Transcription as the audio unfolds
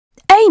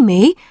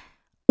Amy,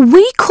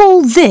 we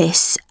call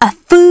this a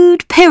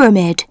food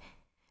pyramid.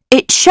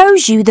 It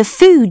shows you the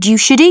food you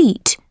should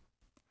eat.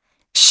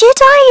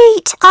 Should I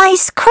eat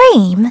ice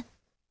cream?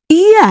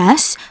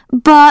 Yes,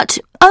 but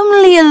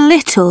only a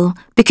little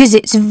because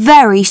it's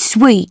very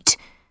sweet.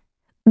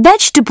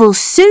 Vegetable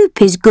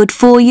soup is good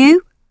for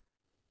you.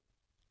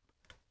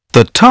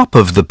 The top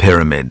of the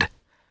pyramid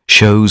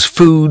shows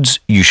foods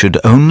you should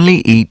only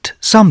eat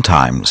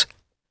sometimes.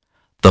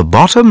 The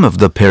bottom of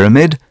the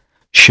pyramid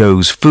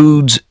shows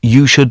foods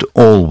you should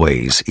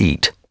always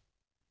eat.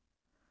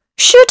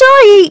 Should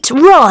I eat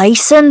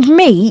rice and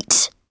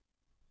meat?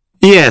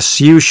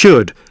 Yes, you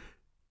should.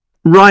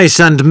 Rice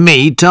and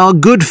meat are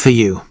good for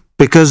you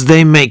because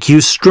they make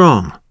you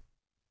strong.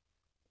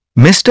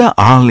 Mr.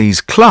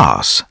 Ali's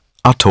class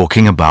are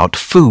talking about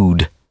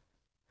food.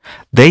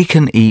 They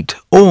can eat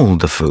all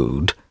the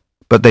food,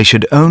 but they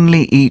should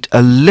only eat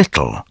a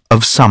little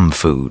of some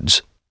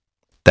foods.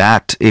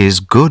 That is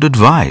good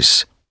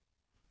advice.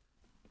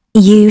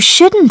 You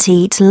shouldn't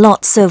eat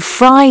lots of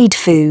fried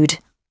food.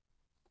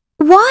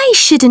 Why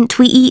shouldn't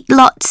we eat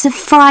lots of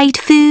fried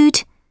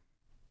food?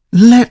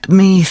 Let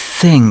me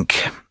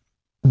think.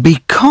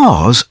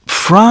 Because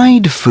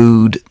fried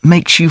food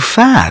makes you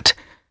fat.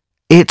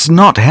 It's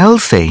not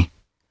healthy.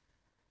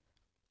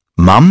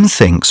 Mum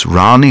thinks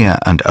Rania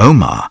and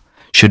Omar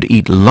should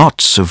eat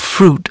lots of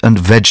fruit and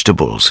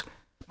vegetables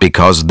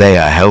because they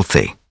are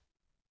healthy.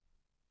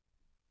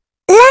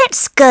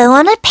 Let's go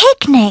on a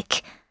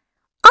picnic.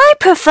 I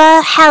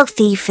prefer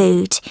healthy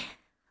food.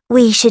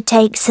 We should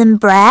take some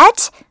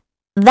bread,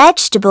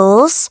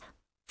 vegetables,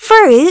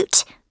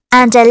 fruit,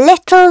 and a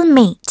little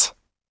meat.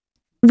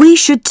 We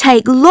should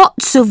take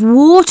lots of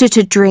water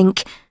to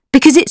drink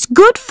because it's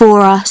good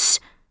for us.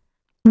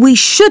 We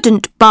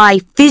shouldn't buy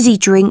fizzy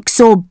drinks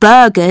or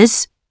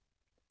burgers.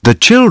 The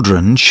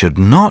children should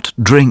not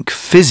drink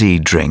fizzy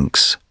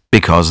drinks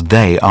because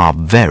they are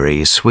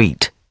very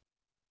sweet.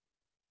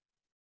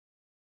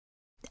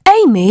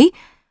 Amy,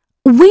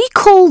 we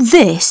call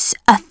this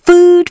a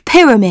food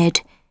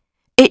pyramid.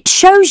 It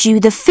shows you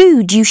the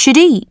food you should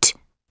eat.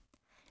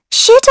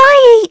 Should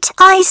I eat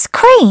ice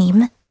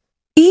cream?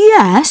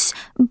 Yes,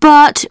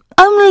 but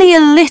only a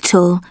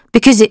little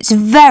because it's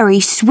very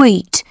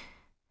sweet.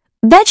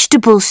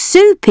 Vegetable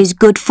soup is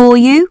good for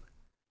you.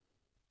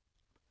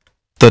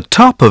 The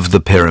top of the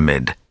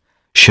pyramid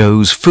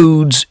shows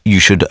foods you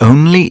should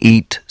only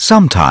eat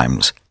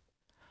sometimes.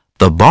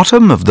 The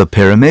bottom of the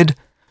pyramid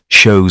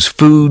shows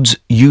foods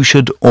you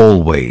should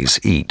always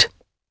eat.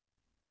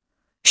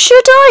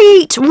 Should I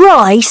eat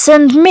rice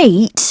and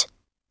meat?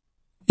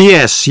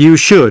 Yes, you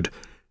should.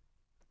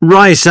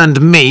 Rice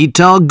and meat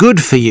are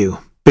good for you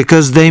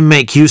because they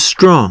make you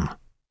strong.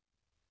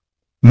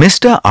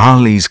 Mr.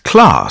 Ali's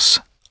class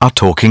are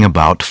talking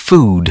about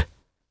food.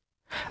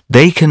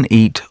 They can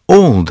eat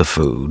all the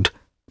food,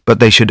 but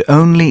they should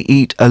only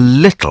eat a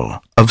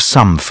little of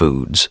some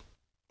foods.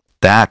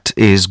 That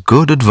is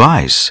good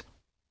advice.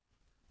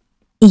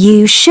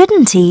 You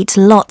shouldn't eat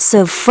lots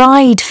of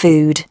fried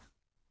food.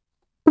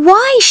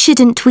 Why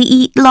shouldn't we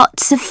eat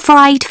lots of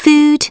fried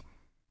food?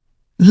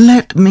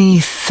 Let me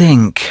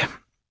think.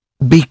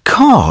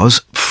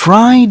 Because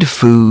fried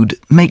food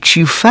makes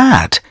you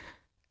fat.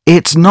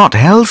 It's not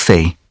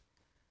healthy.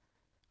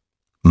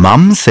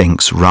 Mum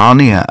thinks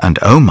Rania and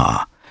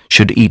Omar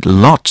should eat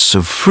lots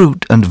of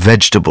fruit and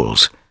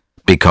vegetables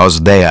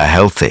because they are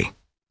healthy.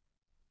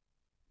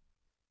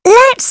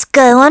 Let's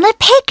go on a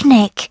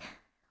picnic.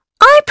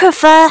 I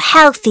prefer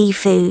healthy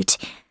food.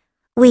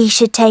 We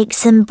should take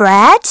some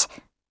bread,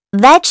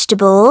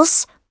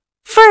 vegetables,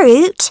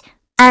 fruit,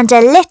 and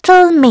a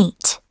little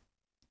meat.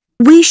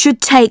 We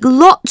should take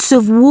lots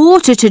of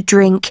water to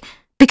drink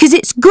because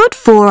it's good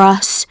for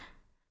us.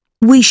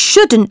 We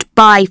shouldn't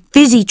buy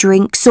fizzy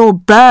drinks or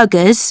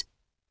burgers.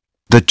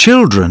 The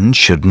children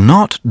should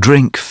not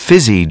drink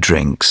fizzy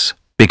drinks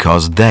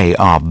because they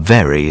are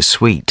very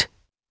sweet.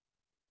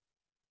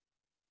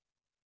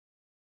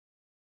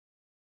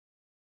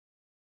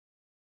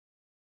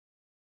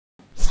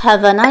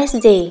 Have a nice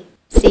day.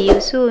 See you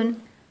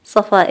soon.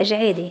 صفاء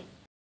جعيدي.